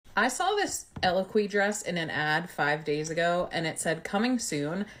I saw this Eloquy dress in an ad 5 days ago and it said coming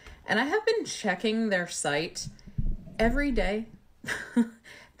soon. And I have been checking their site every day.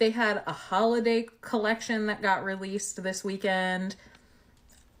 They had a holiday collection that got released this weekend.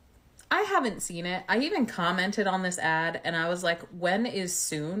 I haven't seen it. I even commented on this ad and I was like, when is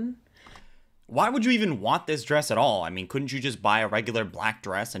soon? Why would you even want this dress at all? I mean, couldn't you just buy a regular black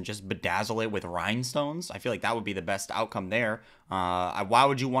dress and just bedazzle it with rhinestones? I feel like that would be the best outcome there. Why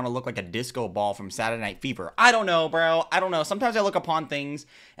would you want to look like a disco ball from Saturday Night Fever? I don't know, bro. I don't know. Sometimes I look upon things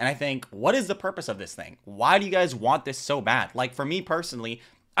and I think, what is the purpose of this thing? Why do you guys want this so bad? Like, for me personally,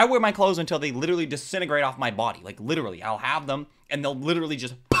 I wear my clothes until they literally disintegrate off my body. Like, literally, I'll have them and they'll literally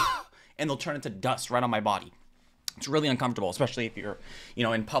just and they'll turn into dust right on my body. It's really uncomfortable, especially if you're,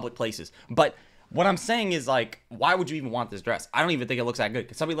 in public places. But what I'm saying is, like, why would you even want this dress? I don't even think it looks that good.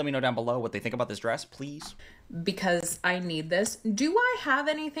 Can somebody let me know down below what they think about this dress, please? Because I need this. Do I have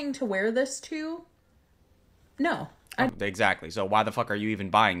anything to wear this to? No. Exactly. So why the fuck are you even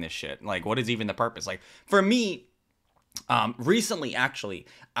buying this shit? Like, what is even the purpose? Like, for me, recently, actually,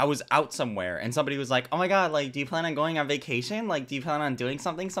 I was out somewhere and somebody was like, oh my God, like, do you plan on going on vacation? Like, do you plan on doing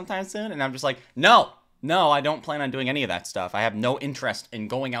something sometime soon? And I'm just like, no, I don't plan on doing any of that stuff. I have no interest in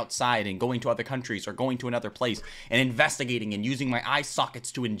going outside and going to other countries or going to another place and investigating and using my eye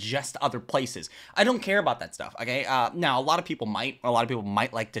sockets to ingest other places. I don't care about that stuff, okay? Now, a lot of people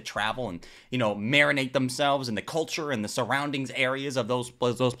might like to travel and, marinate themselves in the culture and the surroundings areas of those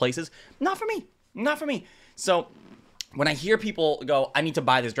places. Not for me. Not for me. So when I hear people go, I need to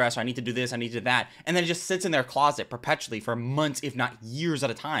buy this dress, or I need to do this, I need to do that, and then it just sits in their closet perpetually for months, if not years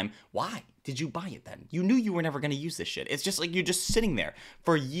at a time, why did you buy it then? You knew you were never going to use this shit. It's just like you're just sitting there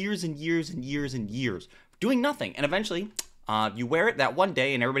for years and years and years and years doing nothing. And eventually, you wear it that one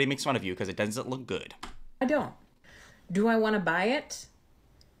day and everybody makes fun of you because it doesn't look good. I don't. Do I want to buy it?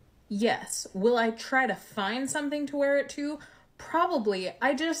 Yes. Will I try to find something to wear it to? Probably.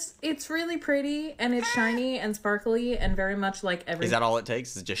 It's really pretty and it's shiny and sparkly and very much like everything. Is that all it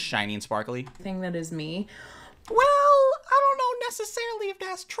takes? Is it just shiny and sparkly? That is me. Well, I don't know necessarily if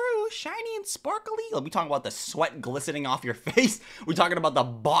that's true. Shiny and sparkly? Are we talking about the sweat glistening off your face? We're talking about the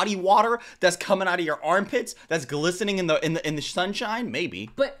body water that's coming out of your armpits that's glistening in the sunshine?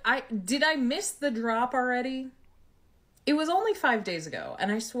 Maybe. But did I miss the drop already? It was only 5 days ago,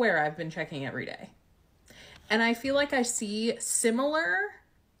 and I swear I've been checking every day. And I feel like I see similar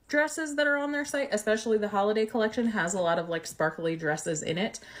dresses that are on their site, especially the holiday collection has a lot of like sparkly dresses in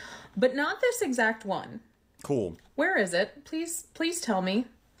it, but not this exact one. Cool. Where is it? Please tell me.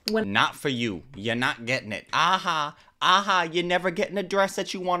 Not for you. You're not getting it. Aha. You're never getting a dress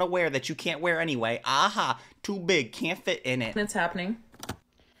that you want to wear that you can't wear anyway. Aha. Too big. Can't fit in it. It's happening.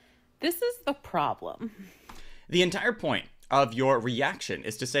 This is the problem. The entire point of your reaction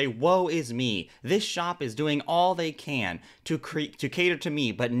is to say, woe is me. This shop is doing all they can to cater to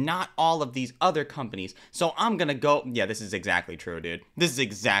me, but not all of these other companies. So I'm gonna go. Yeah, this is exactly true, dude. This is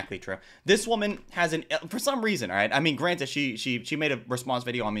exactly true. This woman has for some reason, all right? I mean, granted, she made a response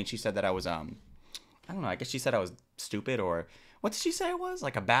video on me and she said that I was, I don't know, I guess she said I was stupid, or what did she say I was?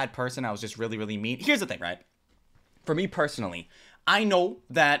 Like a bad person. I was just really, really mean. Here's the thing, right? For me personally, I know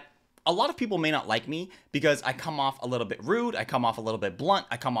that a lot of people may not like me because I come off a little bit rude, I come off a little bit blunt,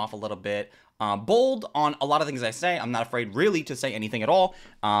 I come off a little bit bold on a lot of things I say. I'm not afraid really to say anything at all.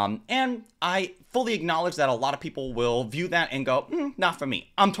 And I fully acknowledge that a lot of people will view that and go, not for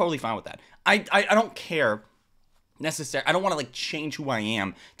me. I'm totally fine with that. I don't care necessary. I don't want to like change who I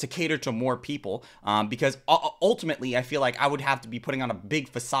am to cater to more people because ultimately I feel like I would have to be putting on a big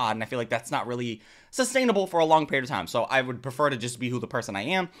facade, and I feel like that's not really sustainable for a long period of time. So I would prefer to just be who the person I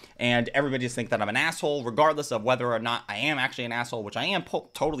am, and everybody just think that I'm an asshole regardless of whether or not I am actually an asshole, which I am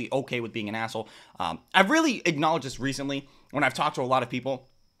totally okay with being an asshole. I've really acknowledged this recently when I've talked to a lot of people.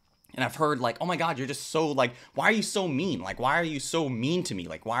 And I've heard like, oh my God, you're just so like, why are you so mean? Like, why are you so mean to me?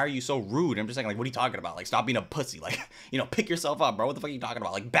 Like, why are you so rude? I'm just saying, like, what are you talking about? Like, stop being a pussy. Like, pick yourself up, bro. What the fuck are you talking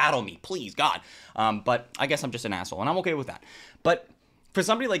about? Like, battle me, please, God. But I guess I'm just an asshole, and I'm okay with that. But for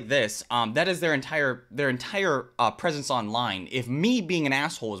somebody like this, that is their entire presence online. If me being an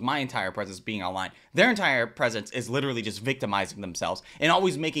asshole is my entire presence being online, their entire presence is literally just victimizing themselves and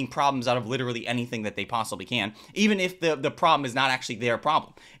always making problems out of literally anything that they possibly can, even if the problem is not actually their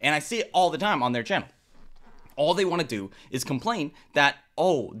problem. And I see it all the time on their channel. All they want to do is complain that,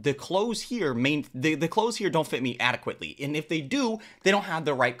 oh, the clothes here the clothes here don't fit me adequately, and if they do, they don't have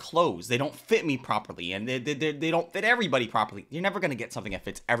the right clothes. They don't fit me properly, and they don't fit everybody properly. You're never gonna get something that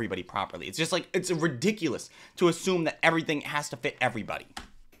fits everybody properly. It's just like, it's ridiculous to assume that everything has to fit everybody.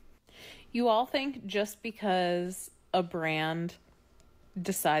 You all think just because a brand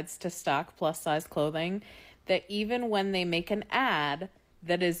decides to stock plus size clothing, that even when they make an ad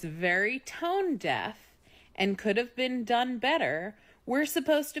that is very tone deaf and could have been done better, we're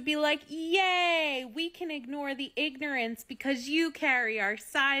supposed to be like, yay, we can ignore the ignorance because you carry our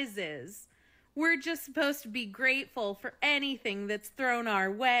sizes. We're just supposed to be grateful for anything that's thrown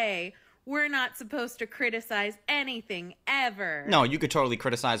our way. We're not supposed to criticize anything ever. No, you could totally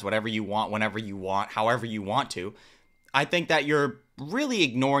criticize whatever you want, whenever you want, however you want to. I think that you're really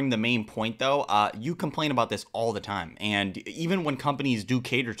ignoring the main point, though. You complain about this all the time. And even when companies do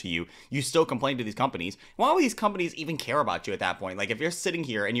cater to you, you still complain to these companies. Why would these companies even care about you at that point? Like, if you're sitting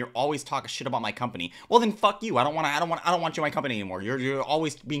here and you're always talking shit about my company, well, then fuck you. I don't want you in my company anymore. You're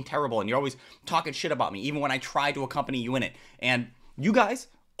always being terrible and you're always talking shit about me, even when I try to accompany you in it. And you guys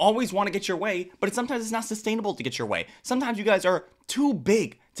always want to get your way, but sometimes it's not sustainable to get your way. Sometimes you guys are too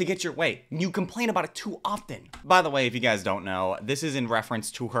big to get your way. You complain about it too often. By the way, if you guys don't know, this is in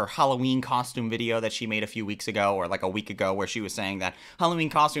reference to her Halloween costume video that she made a few weeks ago, or like a week ago, where she was saying that Halloween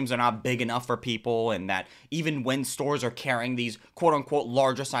costumes are not big enough for people, and that even when stores are carrying these quote-unquote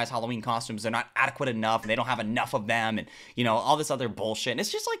larger size Halloween costumes, they're not adequate enough, and they don't have enough of them, and you know, all this other bullshit. And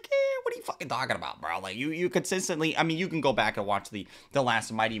it's just like, what are you fucking talking about, bro? Like, you consistently, I mean, you can go back and watch the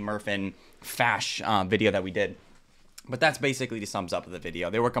last Mighty Murphin Fash video that we did. But that's basically the sums up of the video.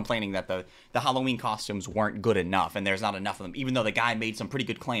 They were complaining that the Halloween costumes weren't good enough, and there's not enough of them, even though the guy made some pretty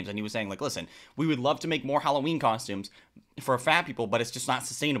good claims. And he was saying, like, listen, we would love to make more Halloween costumes for fat people, but it's just not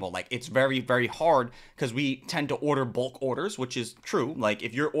sustainable. Like, it's very, very hard because we tend to order bulk orders, which is true. Like,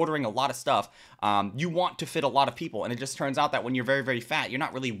 if you're ordering a lot of stuff, you want to fit a lot of people. And it just turns out that when you're very, very fat, you're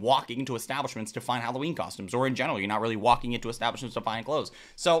not really walking into establishments to find Halloween costumes, or in general, you're not really walking into establishments to find clothes.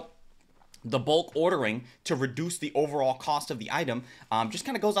 So the bulk ordering to reduce the overall cost of the item just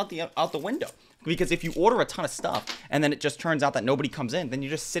kind of goes out the window. Because if you order a ton of stuff and then it just turns out that nobody comes in, then you're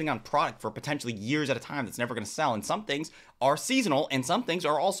just sitting on product for potentially years at a time that's never going to sell. And some things are seasonal, and some things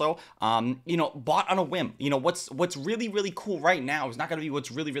are also, bought on a whim. You know, what's really, really cool right now is not going to be what's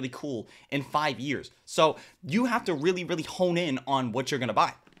really, really cool in 5 years. So you have to really, really hone in on what you're going to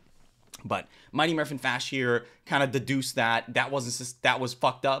buy. But Mighty Murphin Fash here kind of deduced that was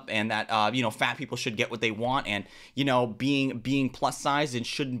fucked up, and that fat people should get what they want, and being plus size, it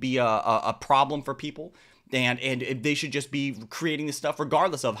shouldn't be a problem for people. And they should just be creating this stuff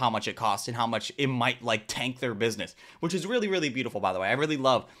regardless of how much it costs and how much it might like tank their business, which is really, really beautiful, by the way. I really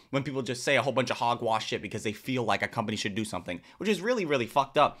love when people just say a whole bunch of hogwash shit because they feel like a company should do something, which is really, really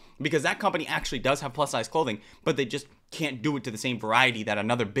fucked up, because that company actually does have plus size clothing, but they just can't do it to the same variety that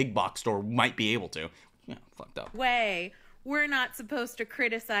another big box store might be able to. Yeah, fucked up. We're not supposed to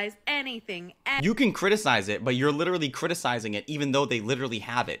criticize anything. You can criticize it, but you're literally criticizing it even though they literally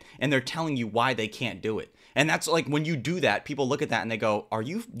have it, and they're telling you why they can't do it. And that's like, when you do that, people look at that and they go,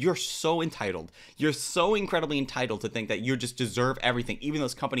 you're so entitled. You're so incredibly entitled to think that you just deserve everything, even though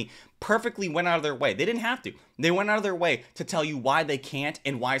this company perfectly went out of their way. They didn't have to. They went out of their way to tell you why they can't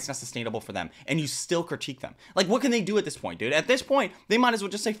and why it's not sustainable for them. And you still critique them. Like, what can they do at this point, dude? At this point, they might as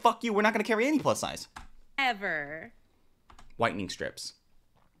well just say, fuck you, we're not going to carry any plus size. Ever. Whitening strips.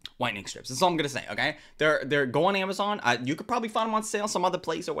 That's all I'm gonna say. Okay, they're go on Amazon. You could probably find them on sale some other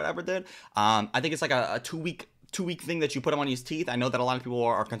place or whatever. Dude, I think it's like a two week thing that you put them on your teeth. I know that a lot of people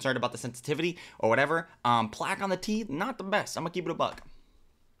are concerned about the sensitivity or whatever. Plaque on the teeth, not the best. I'm gonna keep it a buck.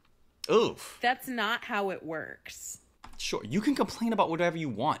 Oof. That's not how it works. Sure, you can complain about whatever you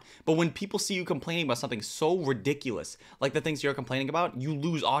want, but when people see you complaining about something so ridiculous, like the things you're complaining about, you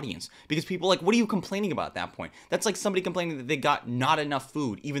lose audience. Because people are like, what are you complaining about at that point? That's like somebody complaining that they got not enough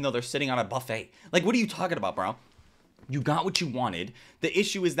food, even though they're sitting on a buffet. Like, what are you talking about, bro? You got what you wanted. The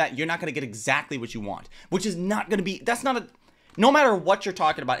issue is that you're not going to get exactly what you want, which is not going to be, no matter what you're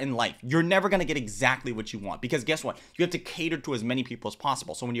talking about in life, you're never going to get exactly what you want, because guess what? You have to cater to as many people as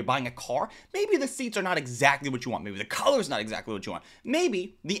possible. So when you're buying a car, maybe the seats are not exactly what you want. Maybe the color is not exactly what you want.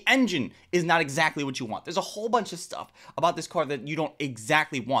 Maybe the engine is not exactly what you want. There's a whole bunch of stuff about this car that you don't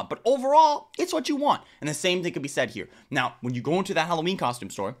exactly want, but overall, it's what you want. And the same thing could be said here. Now, when you go into that Halloween costume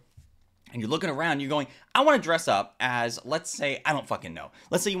store, and you're looking around, you're going, I want to dress up as, let's say, I don't fucking know.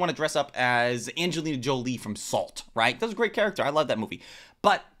 Let's say you want to dress up as Angelina Jolie from Salt, right? That's a great character. I love that movie.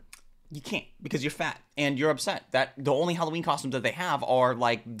 But you can't, because you're fat and you're upset that the only Halloween costumes that they have are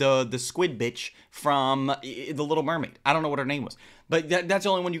like the squid bitch from The Little Mermaid. I don't know what her name was, but that's the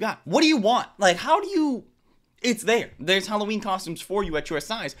only one you got. What do you want? Like, how do you... It's there. There's Halloween costumes for you at your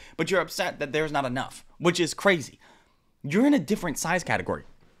size, but you're upset that there's not enough, which is crazy. You're in a different size category.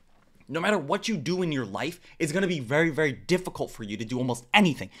 No matter what you do in your life, it's going to be very, very difficult for you to do almost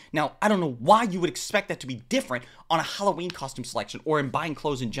anything. Now, I don't know why you would expect that to be different on a Halloween costume selection or in buying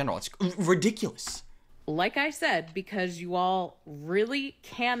clothes in general. It's ridiculous. Like I said, because you all really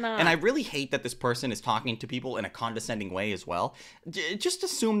cannot. And I really hate that this person is talking to people in a condescending way as well. Just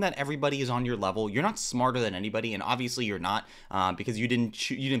assume that everybody is on your level. You're not smarter than anybody, and obviously you're not, because you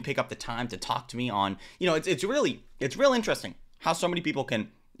didn't pick up the time to talk to me on. It's real interesting how so many people can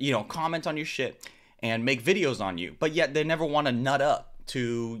comment on your shit and make videos on you, but yet they never want to nut up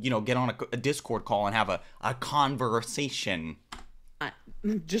to get on a Discord call and have a conversation.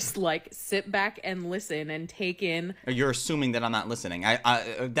 Just like sit back and listen and take in. You're assuming that I'm not listening.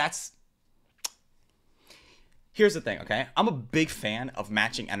 Here's the thing, okay? I'm a big fan of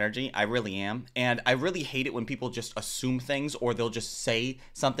matching energy. I really am. And I really hate it when people just assume things, or they'll just say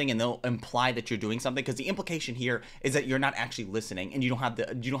something and they'll imply that you're doing something, because the implication here is that you're not actually listening and you don't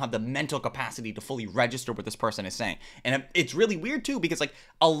have the mental capacity to fully register what this person is saying. And it's really weird too, because like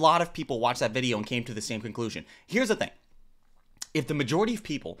a lot of people watched that video and came to the same conclusion. Here's the thing. If the majority of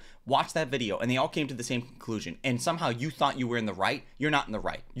people watched that video and they all came to the same conclusion, and somehow you thought you were in the right, you're not in the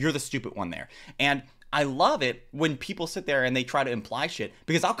right. You're the stupid one there. And I love it when people sit there and they try to imply shit,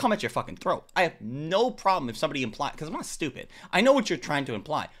 because I'll come at your fucking throat. I have no problem if somebody implies, because I'm not stupid. I know what you're trying to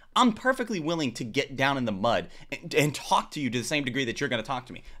imply. I'm perfectly willing to get down in the mud and talk to you to the same degree that you're going to talk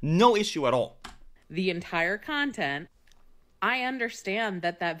to me. No issue at all. The entire content, I understand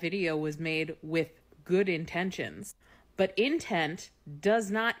that video was made with good intentions. But intent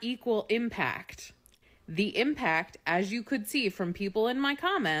does not equal impact. The impact, as you could see from people in my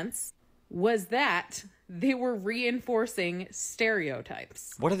comments, was that they were reinforcing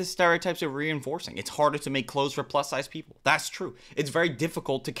stereotypes. What are the stereotypes they're reinforcing? It's harder to make clothes for plus-size people. That's true. It's very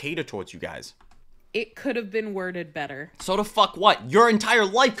difficult to cater towards you guys. It could have been worded better. So the fuck what? Your entire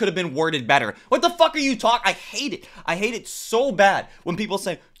life could have been worded better. What the fuck are you talking? I hate it. I hate it so bad when people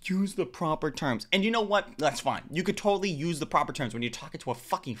say, use the proper terms. And you know what? That's fine. You could totally use the proper terms when you're talking to a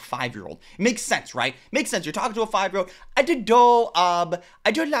fucking 5-year-old. It makes sense, right? Makes sense. You're talking to a 5-year-old. I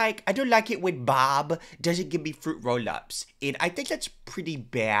don't like it when Bob doesn't give me fruit roll-ups. And I think that's pretty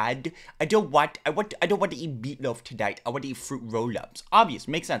bad. I don't want to eat meatloaf tonight. I want to eat fruit roll-ups. Obvious.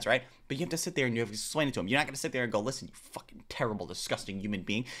 Makes sense, right? But you have to sit there and you have to explain it to him. You're not going to sit there and go, listen, you fucking terrible, disgusting human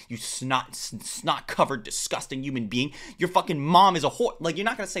being. You snot-covered, disgusting human being. Your fucking mom is a whore. Like, you're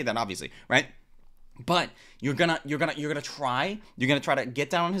not going to say that, obviously, right? But you're gonna try to get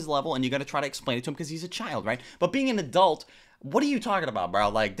down on his level, and you're gonna try to explain it to him because he's a child, right? But being an adult, what are you talking about, bro?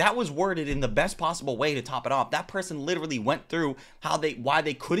 Like, that was worded in the best possible way to top it off. That person literally went through why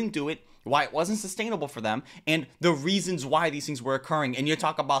they couldn't do it, why it wasn't sustainable for them, and the reasons why these things were occurring. And you're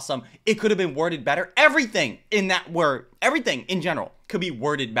talking about it could have been worded better. Everything in that word, everything in general could be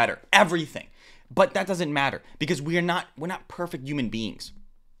worded better. Everything. But that doesn't matter, because we're not perfect human beings.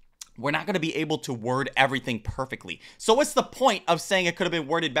 We're not going to be able to word everything perfectly. So what's the point of saying it could have been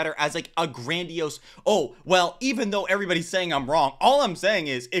worded better as like a grandiose, oh, well, even though everybody's saying I'm wrong, all I'm saying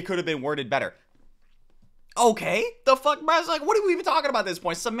is it could have been worded better. Okay, the fuck, bro? It's like, what are we even talking about at this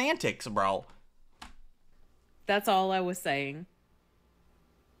point? Semantics, bro. That's all I was saying.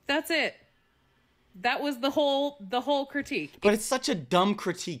 That's it. That was the whole critique. But it's such a dumb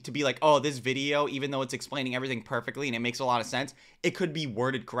critique to be like, oh, this video, even though it's explaining everything perfectly and it makes a lot of sense, it could be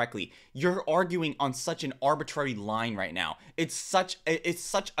worded correctly. You're arguing on such an arbitrary line right now. It's such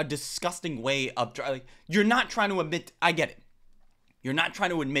a disgusting way of, like, you're not trying to admit, I get it. You're not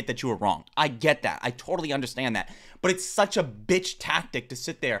trying to admit that you were wrong. I get that. I totally understand that. But it's such a bitch tactic to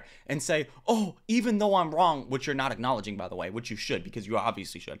sit there and say, oh, even though I'm wrong, which you're not acknowledging, by the way, which you should, because you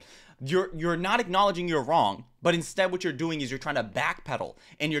obviously should. You're not acknowledging you're wrong, but instead what you're doing is you're trying to backpedal,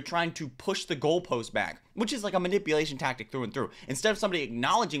 and you're trying to push the goalpost back, which is like a manipulation tactic through and through. Instead of somebody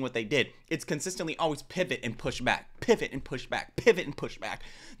acknowledging what they did, it's consistently always pivot and push back, pivot and push back, pivot and push back.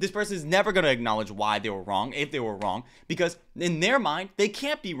 This person is never going to acknowledge why they were wrong, if they were wrong, because in their mind, they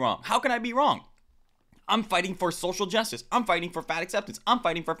can't be wrong. How can I be wrong? I'm fighting for social justice. I'm fighting for fat acceptance. I'm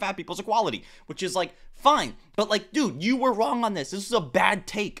fighting for fat people's equality, which is like, fine. But like, dude, you were wrong on this. This is a bad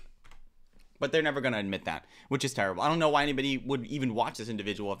take. But they're never going to admit that, which is terrible. I don't know why anybody would even watch this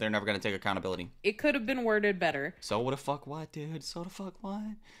individual if they're never going to take accountability. It could have been worded better. So what the fuck what, dude? So the fuck what?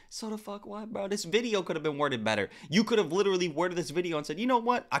 So the fuck what, bro? This video could have been worded better. You could have literally worded this video and said, you know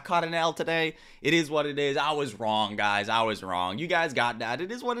what? I caught an L today. It is what it is. I was wrong, guys. I was wrong. You guys got that.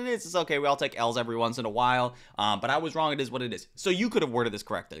 It is what it is. It's okay. We all take L's every once in a while. But I was wrong. It is what it is. So you could have worded this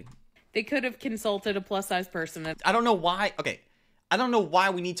correctly. They could have consulted a plus-size person. I don't know why. Okay. I don't know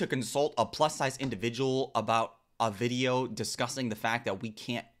why we need to consult a plus-size individual about a video discussing the fact that we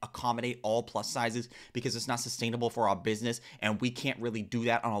can't accommodate all plus sizes because it's not sustainable for our business, and we can't really do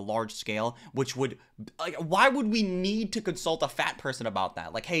that on a large scale, which would, like, why would we need to consult a fat person about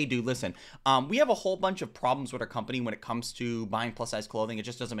that? Like, hey dude, listen, we have a whole bunch of problems with our company when it comes to buying plus size clothing. It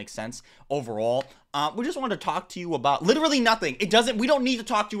just doesn't make sense overall. We just wanted to talk to you about literally nothing. We don't need to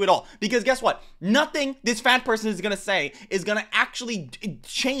talk to you at all, because guess what? Nothing this fat person is going to say is going to actually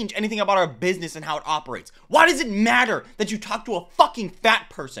change anything about our business and how it operates. Why does it matter that you talk to a fucking fat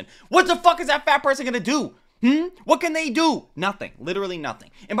person? What the fuck is that fat person going to do? What can they do? Nothing. Literally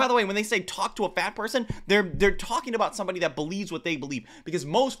nothing. And by the way, when they say talk to a fat person, they're talking about somebody that believes what they believe, because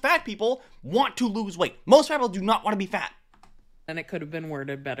most fat people want to lose weight. Most fat people do not want to be fat. And it could have been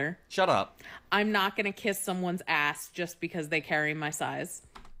worded better. Shut up. I'm not going to kiss someone's ass just because they carry my size.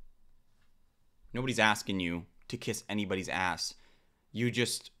 Nobody's asking you to kiss anybody's ass. You're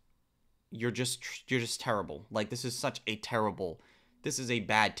just terrible. Like, this is a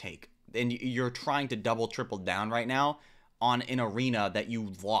bad take. And you're trying to double, triple down right now on an arena that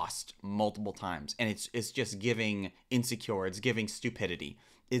you lost multiple times. And it's just giving insecure. It's giving stupidity.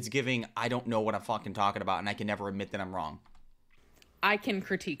 It's giving, I don't know what I'm fucking talking about, and I can never admit that I'm wrong. I can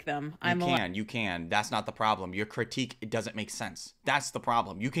critique them. You can. That's not the problem. Your critique, it doesn't make sense. That's the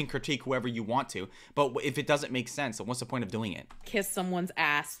problem. You can critique whoever you want to, but if it doesn't make sense, then what's the point of doing it? Kiss someone's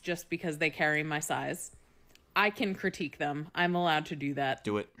ass just because they carry my size. I can critique them. I'm allowed to do that.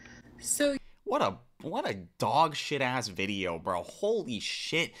 Do it. So what a dog shit ass video, bro. Holy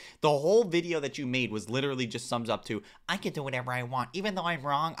shit. The whole video that you made was literally just sums up to, I can do whatever I want. Even though I'm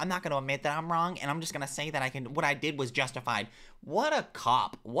wrong, I'm not going to admit that I'm wrong, and I'm just going to say that what I did was justified. What a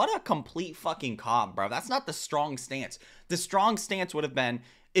cop. What a complete fucking cop, bro. That's not the strong stance. The strong stance would have been,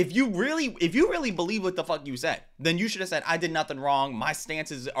 if you really believe what the fuck you said, then you should have said, I did nothing wrong. My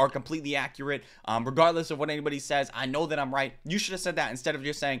stances are completely accurate. Regardless of what anybody says, I know that I'm right. You should have said that instead of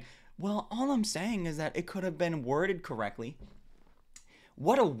just saying, well, all I'm saying is that it could have been worded correctly.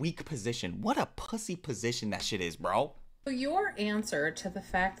 What a weak position. What a pussy position that shit is, bro. So your answer to the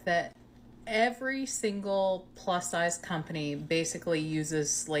fact that every single plus size company basically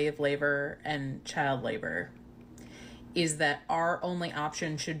uses slave labor and child labor is that our only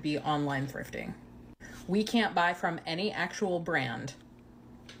option should be online thrifting. We can't buy from any actual brand.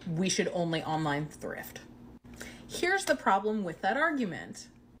 We should only online thrift. Here's the problem with that argument.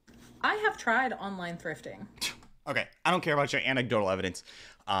 I have tried online thrifting. Okay, I don't care about your anecdotal evidence.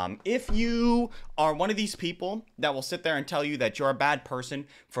 If you are one of these people that will sit there and tell you that you're a bad person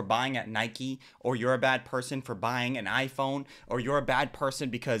for buying at Nike, or you're a bad person for buying an iPhone, or you're a bad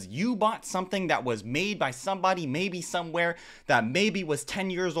person because you bought something that was made by somebody maybe somewhere that maybe was 10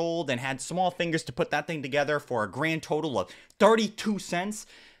 years old and had small fingers to put that thing together for a grand total of 32 cents,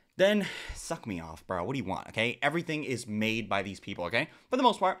 then suck me off, bro. What do you want, okay? Everything is made by these people, okay? For the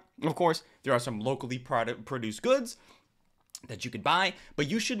most part, of course, there are some locally produced goods that you could buy, but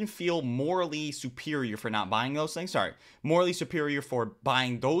you shouldn't feel morally superior for not buying those things. Sorry, morally superior for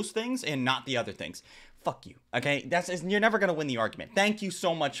buying those things and not the other things. Fuck you, okay? You're never gonna win the argument. Thank you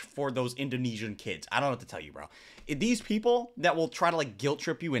so much for those Indonesian kids. I don't know what to tell you, bro. These people that will try to like guilt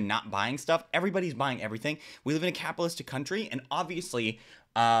trip you in not buying stuff, everybody's buying everything. We live in a capitalistic country, and obviously,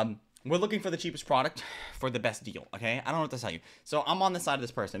 we're looking for the cheapest product for the best deal, okay? I don't know what to tell you. So I'm on the side of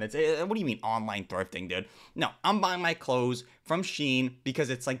this person. What do you mean online thrifting, dude? No, I'm buying my clothes from Shein because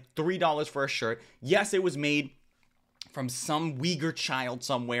it's like $3 for a shirt. Yes, it was made from some Uyghur child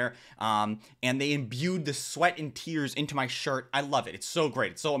somewhere, and they imbued the sweat and tears into my shirt. I love it. It's so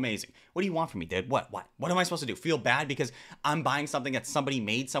great. It's so amazing. What do you want from me, dude? What am I supposed to do? Feel bad because I'm buying something that somebody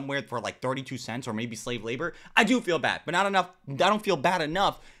made somewhere for like 32 cents or maybe slave labor? I do feel bad, but not enough. I don't feel bad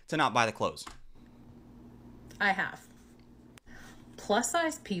enough to not buy the clothes. I have. Plus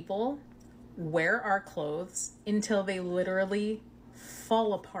size people wear our clothes until they literally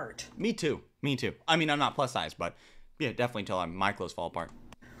fall apart. Me too. I mean, I'm not plus size, but yeah, definitely until my clothes fall apart.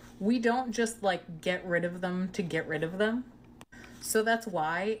 We don't just like get rid of them to get rid of them. So that's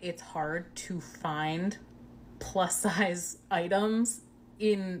why it's hard to find plus size items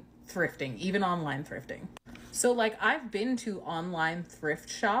in thrifting, even online thrifting. So like I've been to online thrift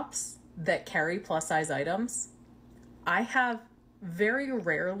shops that carry plus size items. I have very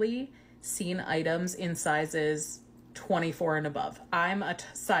rarely seen items in sizes 24 and above. I'm a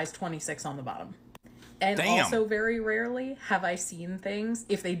size 26 on the bottom. And Damn. Also very rarely have I seen things,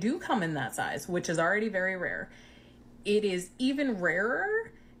 if they do come in that size, which is already very rare, it is even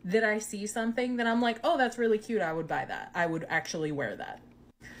rarer that I see something that I'm like, oh, that's really cute. I would buy that. I would actually wear that.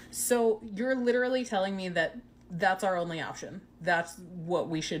 So you're literally telling me that That's our only option. That's what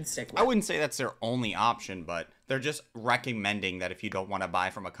we should stick with. I wouldn't say that's their only option, but they're just recommending that if you don't want to buy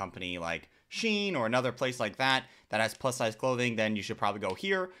from a company like Shein or another place like that that has plus size clothing, then you should probably go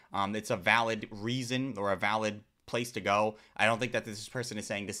here. It's a valid reason or a valid place to go. I don't think that this person is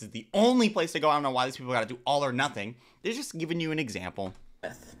saying this is the only place to go. I don't know why these people got to do all or nothing. They're just giving you an example.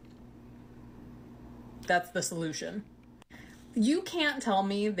 That's the solution. You can't tell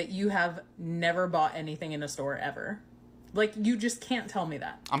me that you have never bought anything in a store ever. Like, you just can't tell me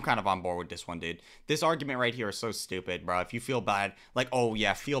that. I'm kind of on board with this one, dude. This argument right here is so stupid, bro. If you feel bad, like, oh,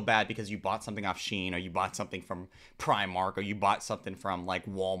 yeah, feel bad because you bought something off Shein or you bought something from Primark or you bought something from, like,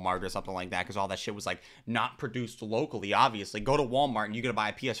 Walmart or something like that because all that shit was, like, not produced locally, obviously. Go to Walmart and you're going to buy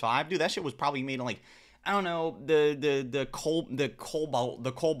a PS5. Dude, that shit was probably made in, like, I don't know, the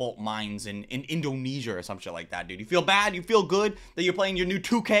cobalt mines in Indonesia or some shit like that, dude. You feel bad? You feel good that you're playing your new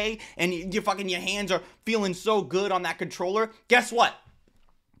 2K and your hands are feeling so good on that controller? Guess what?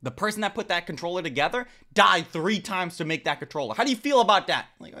 The person that put that controller together died 3 times to make that controller. How do you feel about that?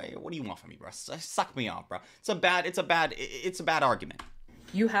 Like, hey, what do you want from me, bro? Suck me off, bro. It's a bad argument.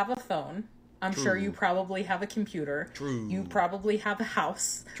 You have a phone. I'm sure you probably have a computer. True. You probably have a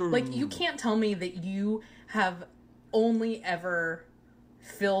house. True. Like, you can't tell me that you have only ever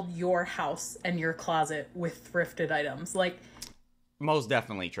filled your house and your closet with thrifted items. Like, most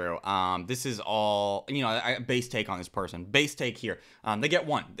definitely true. This is all, base take on this person. Base take here. They get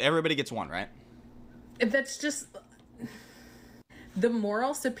one. Everybody gets one, right? That's just the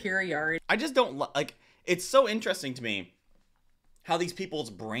moral superiority. I just don't like. It's so interesting to me how these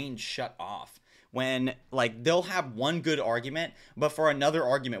people's brains shut off when, like, they'll have one good argument, but for another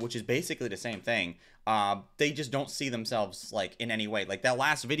argument, which is basically the same thing, they just don't see themselves, like, in any way. Like, that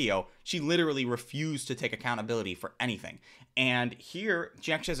last video, she literally refused to take accountability for anything. And here,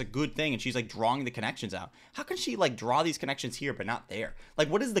 she actually has a good thing, and she's, like, drawing the connections out. How can she, like, draw these connections here, but not there?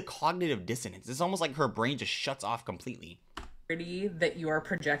 Like, what is the cognitive dissonance? It's almost like her brain just shuts off completely. That you are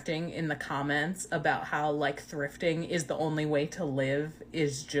projecting in the comments about how, like, thrifting is the only way to live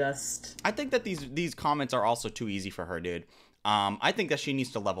is just... I think that these comments are also too easy for her, dude. I think that she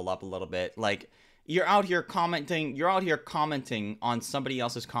needs to level up a little bit. Like, you're out here commenting on somebody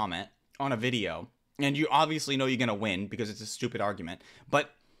else's comment on a video, and you obviously know you're gonna win because it's a stupid argument,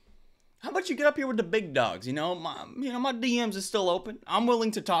 but how about you get up here with the big dogs? My DMs is still open. I'm willing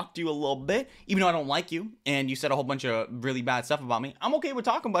to talk to you a little bit, even though I don't like you, and you said a whole bunch of really bad stuff about me. I'm okay with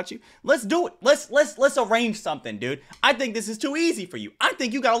talking about you. Let's do it. Let's arrange something, dude. I think this is too easy for you. I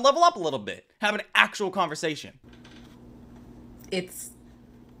think you gotta level up a little bit. Have an actual conversation.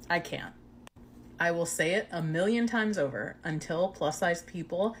 I can't. I will say it a million times over. Until plus size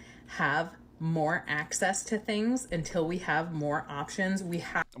people have more access to things, until we have more options, we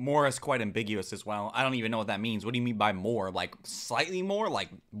have... More is quite ambiguous as well. I don't even know what that means. What do you mean by more? Like, slightly more? Like,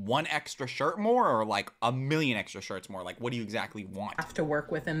 1 extra shirt more? Or like 1 million extra shirts more? Like, what do you exactly want? Have to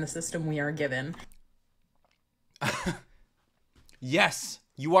work within the system we are given. Yes,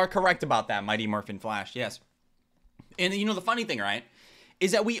 you are correct about that, mighty Murphin Fash. Yes. And the funny thing, right,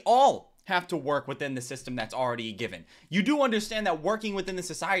 is that we all have to work within the system that's already given. You do understand that working within the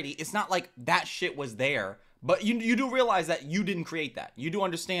society, it's not like that shit was there, but you do realize that you didn't create that. You do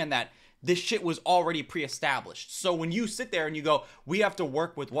understand that this shit was already pre-established. So when you sit there and you go, we have to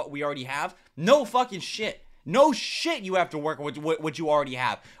work with what we already have, no fucking shit. No shit, you have to work with what you already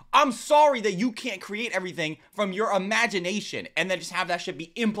have. I'm sorry that you can't create everything from your imagination and then just have that shit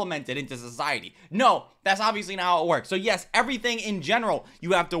be implemented into society. No, that's obviously not how it works. So yes, everything in general,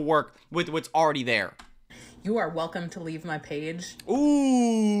 you have to work with what's already there. You are welcome to leave my page. Ooh,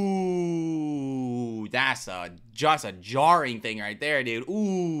 that's just a jarring thing right there, dude.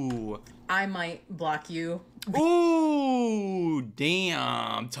 Ooh. I might block you. Ooh,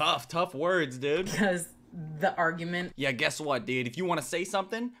 damn. Tough words, dude. Because the argument... Yeah, guess what, dude? If you want to say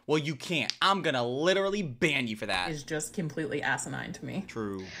something, well, you can't. I'm gonna literally ban you for that. ...is just completely asinine to me.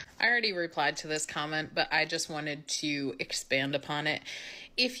 True. I already replied to this comment, but I just wanted to expand upon it.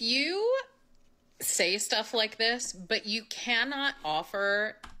 If you say stuff like this, but you cannot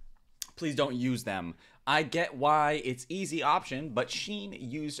offer... Please don't use them. I get why it's easy option, but Shein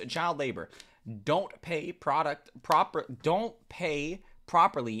used child labor. Don't pay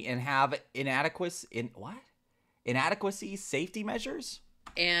properly and have inadequacy safety measures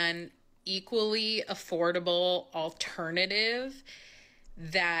and equally affordable alternative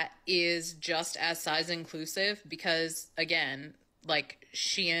that is just as size inclusive, because again, like,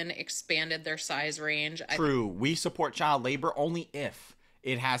 Shein expanded their size range. True. We support child labor only if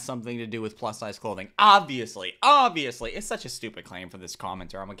it has something to do with plus size clothing. Obviously. It's such a stupid claim for this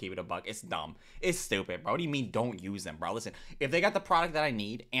commenter. I'm gonna keep it a buck. It's dumb. It's stupid, bro. What do you mean don't use them, bro? Listen, if they got the product that I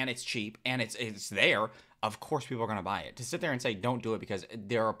need and it's cheap and it's there, of course people are gonna buy it. To sit there and say don't do it because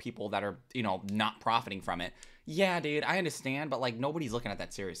there are people that are, you know, not profiting from it. Yeah, dude, I understand, but like nobody's looking at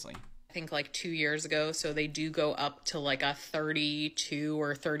that seriously. I think like 2 years ago, so they do go up to like a 32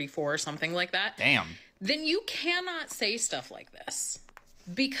 or 34 or something like that. Damn. Then you cannot say stuff like this.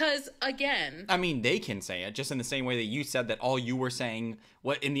 Because, again... I mean, they can say it, just in the same way that you said that all you were saying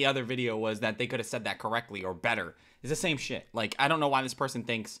what in the other video was that they could have said that correctly or better. It's the same shit. Like, I don't know why this person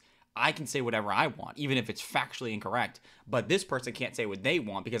thinks I can say whatever I want, even if it's factually incorrect. But this person can't say what they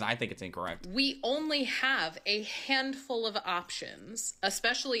want because I think it's incorrect. We only have a handful of options,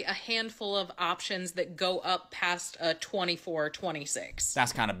 especially a handful of options that go up past a 24, 26.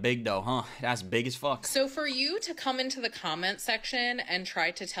 That's kind of big though, huh? That's big as fuck. So for you to come into the comment section and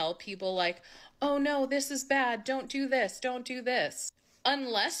try to tell people like, oh no, this is bad, don't do this, don't do this.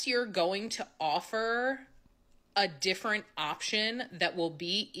 Unless you're going to offer a different option that will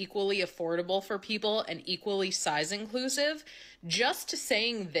be equally affordable for people and equally size inclusive, just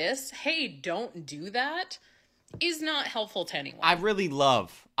saying this, hey, don't do that, is not helpful to anyone. I really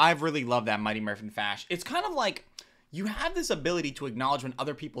love that Mighty Murphin Fash. It's kind of like you have this ability to acknowledge when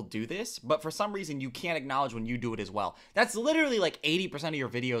other people do this, but for some reason you can't acknowledge when you do it as well. That's literally like 80% of your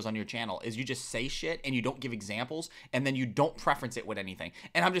videos on your channel is you just say shit and you don't give examples and then you don't preference it with anything.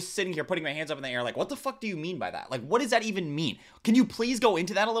 And I'm just sitting here putting my hands up in the air like, what the fuck do you mean by that? Like, what does that even mean? Can you please go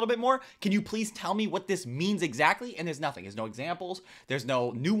into that a little bit more? Can you please tell me what this means exactly? And there's nothing. There's no examples. There's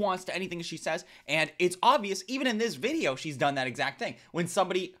no nuance to anything she says. And it's obvious, even in this video, she's done that exact thing. When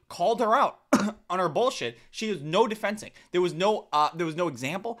somebody called her out on her bullshit, she was no defending. There was no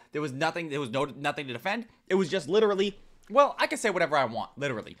example. There was nothing. There was nothing to defend. It was just literally, well, I can say whatever I want,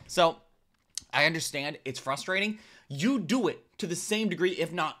 literally. So I understand it's frustrating. You do it to the same degree,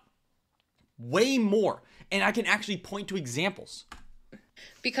 if not way more, and I can actually point to examples.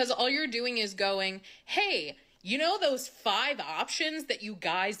 Because all you're doing is going, hey, you know those 5 options that you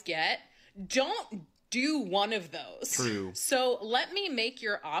guys get? Don't do one of those. True. So let me make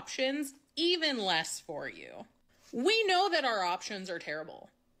your options even less for you. We know that our options are terrible.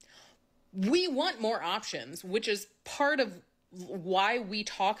 We want more options, which is part of why we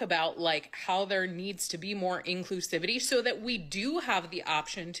talk about like how there needs to be more inclusivity, so that we do have the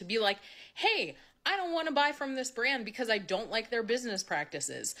option to be like, hey, I don't want to buy from this brand because I don't like their business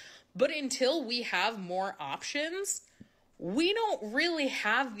practices. But until we have more options, we don't really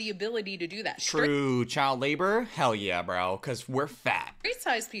have the ability to do that. True. Child labor? Hell yeah, bro, because we're fat. Straight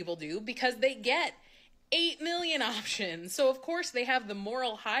size people do because they get 8 million options. So of course they have the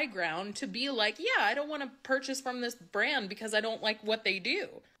moral high ground to be like, yeah, I don't want to purchase from this brand because I don't like what they do.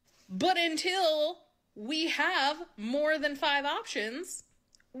 But until we have more than 5 options,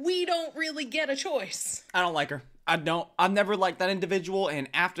 we don't really get a choice. I don't like her. I've never liked that individual, and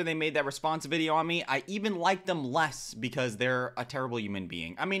after they made that response video on me, I even liked them less because they're a terrible human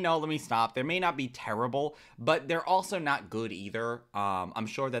being. I mean, no, let me stop. They may not be terrible, but they're also not good either. I'm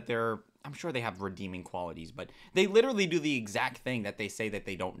sure they have redeeming qualities, but they literally do the exact thing that they say that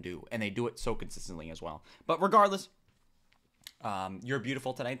they don't do, and they do it so consistently as well. But regardless, you're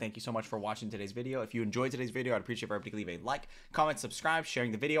beautiful today. Thank you so much for watching today's video. If you enjoyed today's video, I'd appreciate if everybody could leave a like, comment, subscribe,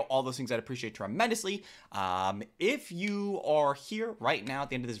 sharing the video, all those things I'd appreciate tremendously. If you are here right now at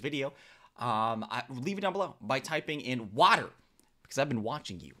the end of this video, leave it down below by typing in water, because I've been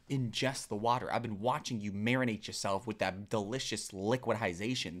watching you ingest the water. I've been watching you marinate yourself with that delicious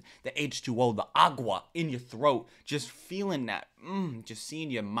liquidization, the H2O, the agua in your throat, just feeling that, just seeing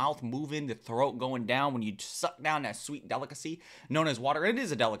your mouth moving, the throat going down when you suck down that sweet delicacy known as water. It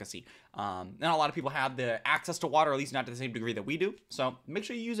is a delicacy. Not a lot of people have the access to water, or at least not to the same degree that we do. So make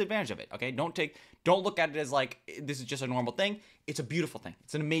sure you use advantage of it, okay? Don't look at it as like, this is just a normal thing. It's a beautiful thing.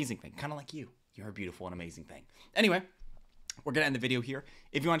 It's an amazing thing. Kind of like you. You're a beautiful and amazing thing. Anyway, we're going to end the video here.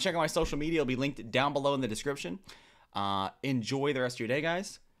 If you want to check out my social media, it'll be linked down below in the description. Enjoy the rest of your day,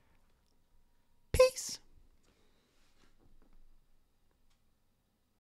 guys. Peace.